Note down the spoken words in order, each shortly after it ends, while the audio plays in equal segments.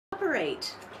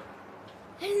elaborate.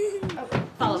 Oh,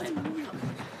 follow him.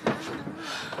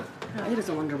 It is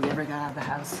a wonder we ever got out of the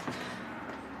house.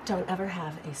 Don't ever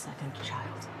have a second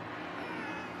child.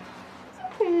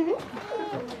 Who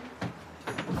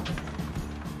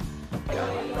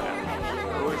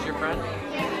is your friend?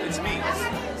 It's me.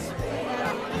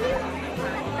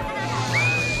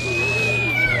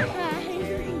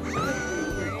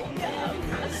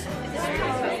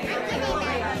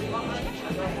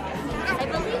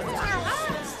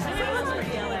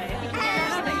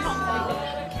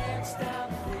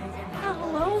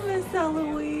 Hello, Miss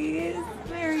Eloise.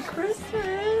 Merry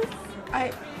Christmas.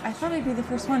 I thought I'd be the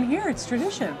first one here. It's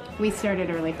tradition. We started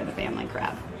early for the family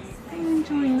crowd. Are you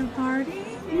enjoying the party?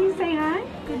 Can you say hi?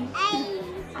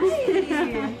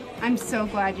 Hi. I'm so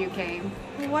glad you came.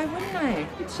 Well, why wouldn't I?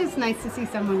 It's just nice to see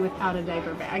someone without a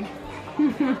diaper bag.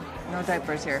 No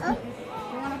diapers here.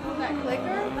 You want to pull that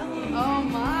clicker? Oh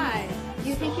my.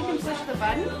 You think you can push the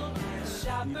button?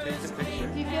 You take the picture.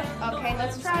 Do you feel okay?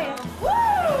 Let's try it. Woo!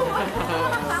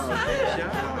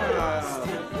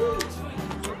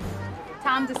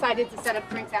 Tom decided to set up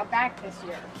drinks out back this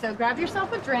year. So grab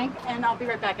yourself a drink, and I'll be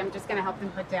right back. I'm just going to help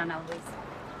him put down Eloise.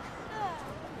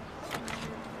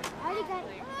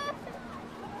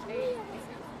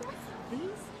 These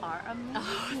are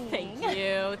amazing.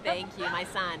 Oh, thank you. My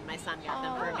son got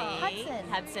them for me.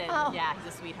 Hudson. Oh. Yeah,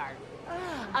 he's a sweetheart.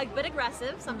 A bit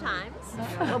aggressive sometimes.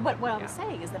 Well, what I'm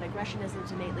saying is that aggression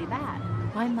isn't innately bad.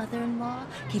 My mother-in-law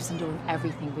keeps on doing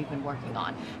everything we've been working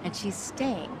on, and she's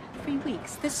staying 3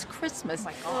 weeks this Christmas. Oh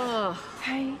my God.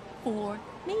 Pay for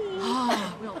me.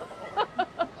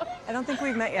 I don't think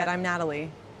we've met yet. I'm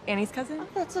Natalie. Annie's cousin? Oh,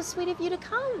 that's so sweet of you to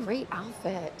come. Great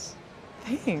outfit.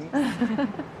 Thanks.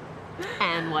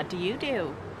 And what do you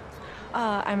do?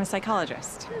 I'm a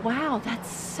psychologist. Wow,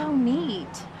 that's so neat.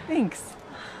 Thanks.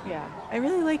 Yeah, I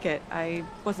really like it. I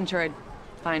wasn't sure I'd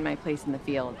find my place in the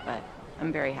field, but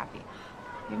I'm very happy.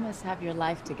 You must have your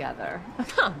life together.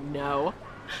 Oh, no.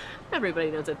 Everybody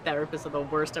knows that therapists are the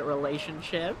worst at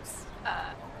relationships.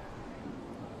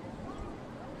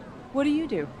 What do you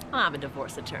do? I'm a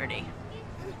divorce attorney.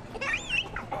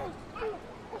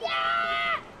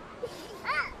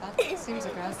 That seems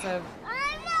aggressive.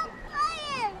 I'm not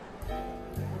playing.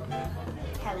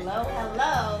 Hello,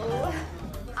 hello.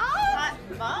 Oh,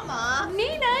 Mama.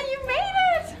 Nina, you made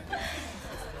it.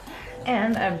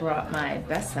 And I brought my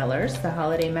bestsellers, the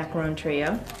Holiday Macaron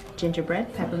Trio,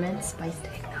 gingerbread, peppermint, spiced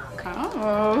eggnog.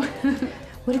 Oh.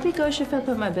 Would it be kosher if I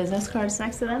put my business cards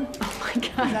next to them? Oh my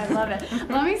God, I love it.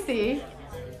 Let me see.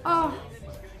 Oh,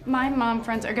 my mom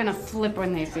friends are gonna flip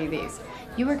when they see these.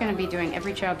 You are gonna be doing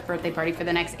every child's birthday party for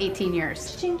the next 18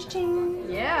 years. Ching, ching.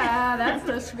 Yeah, that's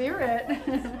the spirit.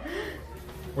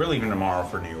 We're leaving tomorrow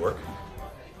for New York.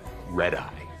 Red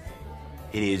Eye.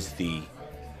 It is the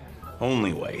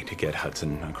only way to get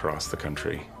Hudson across the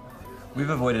country. We've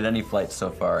avoided any flights so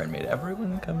far and made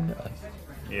everyone come to us.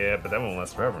 Yeah, but that won't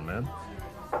last forever, man.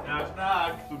 Knock,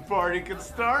 knock. The party can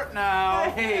start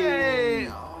now. Hey.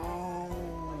 Oh,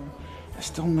 I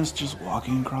still miss just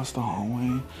walking across the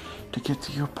hallway to get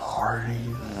to your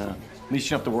party. At least you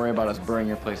don't have to worry about us burning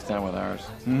your place down with ours.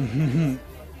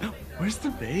 Where's the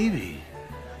baby?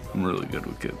 I'm really good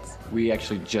with kids. We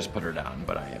actually just put her down,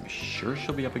 but I am sure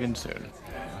she'll be up again soon.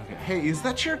 Okay. Hey, is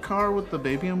that your car with the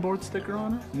baby on board sticker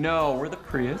on it? No, we're the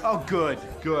Prius. Oh, good,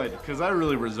 good. Because I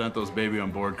really resent those baby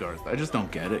on board cars. I just don't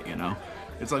get it, you know?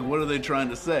 It's like, what are they trying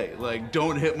to say? Like,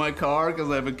 don't hit my car because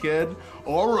I have a kid?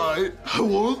 All right, I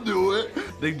won't do it.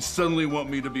 They suddenly want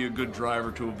me to be a good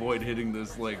driver to avoid hitting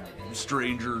this, like,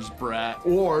 stranger's brat.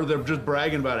 Or they're just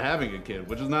bragging about having a kid,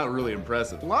 which is not really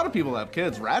impressive. A lot of people have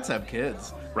kids. Rats have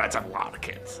kids. Rats have a lot of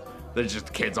kids. There's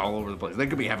just kids all over the place. They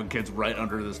could be having kids right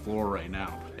under this floor right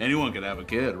now. Anyone could have a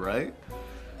kid, right?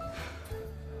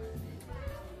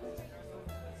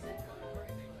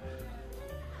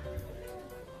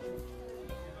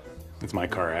 It's my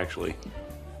car, actually.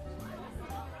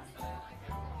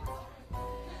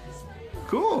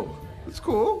 Cool. That's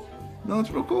cool. No, it's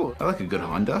real cool. I like a good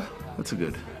Honda. That's a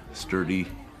good, sturdy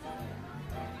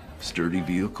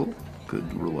vehicle.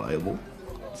 Good, reliable.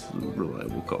 It's a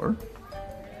reliable car.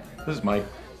 This is Mike.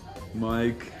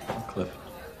 Mike. Cliff.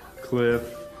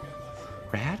 Cliff.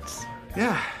 Rats?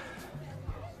 Yeah.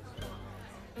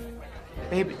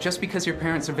 Babe, just because your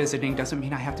parents are visiting doesn't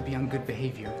mean I have to be on good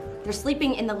behavior. They're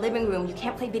sleeping in the living room. You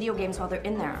can't play video games while they're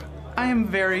in there. I am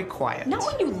very quiet. Not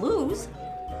when you lose.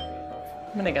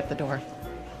 I'm gonna get the door.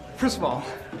 First of all,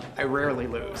 I rarely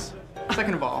lose.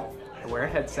 Second of all, I wear a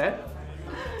headset.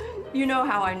 You know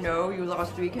how I know you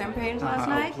lost 3 campaigns last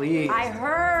night? Please. I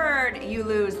heard you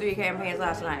lose 3 campaigns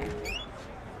last night.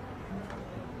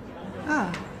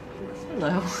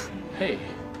 Hello. Hey.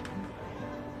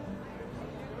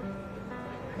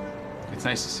 It's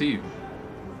nice to see you.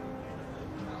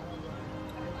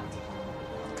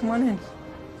 Come on in.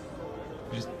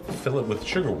 Just fill it with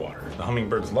sugar water. The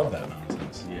hummingbirds love that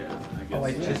nonsense. Yeah, I guess. Oh,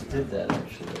 I just did that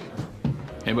actually.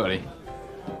 Hey, buddy.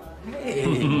 Hey.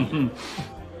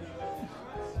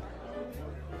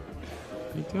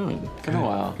 How you doing? Been a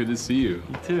while. Good to see you.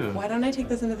 You too. Why don't I take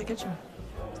this into the kitchen?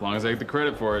 As long as I get the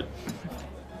credit for it.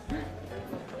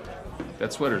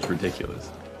 That sweater's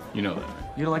ridiculous. You know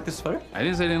that. You don't like the sweater? I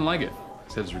didn't say I didn't like it.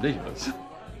 I said it's ridiculous.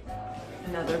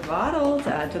 Another bottle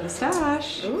to add to the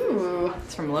stash. Ooh,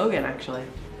 It's from Logan, actually.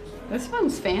 this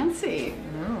one's fancy.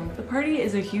 No, the party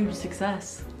is a huge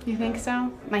success. You think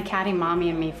so? My catty mommy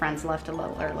and me friends left a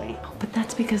little early. But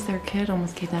that's because their kid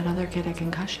almost gave that other kid a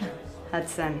concussion.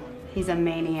 Hudson, he's a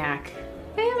maniac.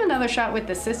 They have another shot with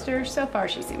the sister. So far,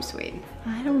 she seems sweet.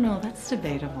 I don't know, that's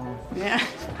debatable. Yeah.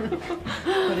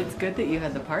 But it's good that you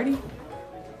had the party.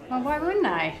 Well, why wouldn't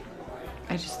I?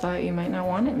 I just thought you might not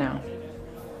want it now.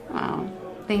 Well,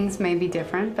 things may be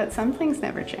different, but some things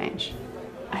never change.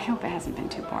 I hope it hasn't been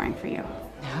too boring for you.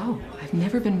 No, I've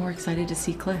never been more excited to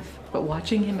see Cliff. But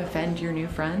watching him offend your new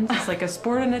friends is like a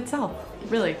sport in itself.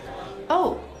 Really.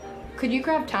 Oh, could you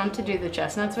grab Tom to do the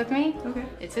chestnuts with me? Okay.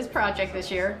 It's his project this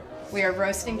year. We are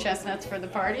roasting chestnuts for the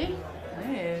party.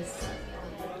 Nice.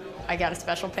 I got a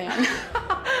special pan.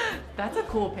 That's a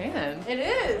cool pan. It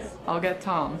is. I'll get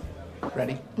Tom.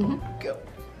 Ready? Go.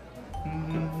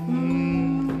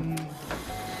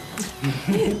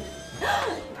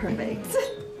 Perfect.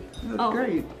 That's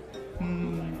great.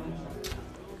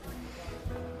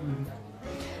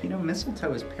 You know,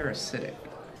 mistletoe is parasitic.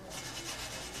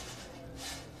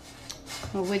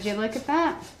 Well, would you look at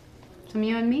that? Some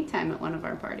you and me time at one of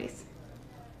our parties.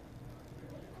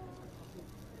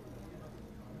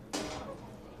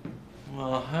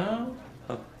 Well, how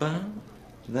about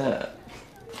that?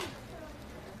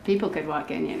 People could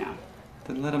walk in, you know.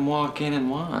 Then let him walk in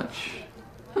and watch.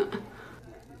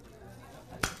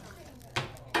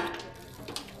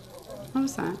 What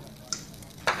was that?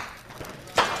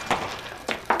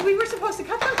 We were supposed to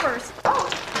cut them first.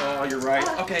 Oh, you're right.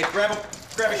 Okay, grab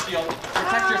a shield.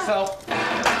 Protect yourself.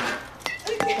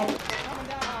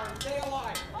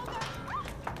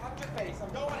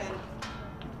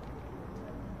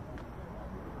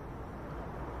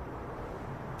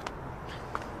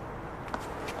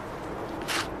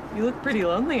 You look pretty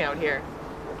lonely out here.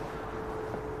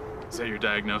 Is that your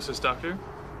diagnosis, doctor?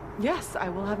 Yes, I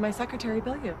will have my secretary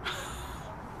bill you.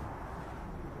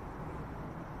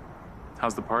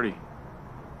 How's the party?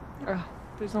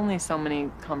 There's only so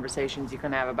many conversations you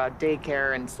can have about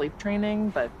daycare and sleep training,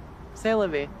 but c'est la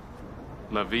vie.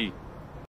 La vie.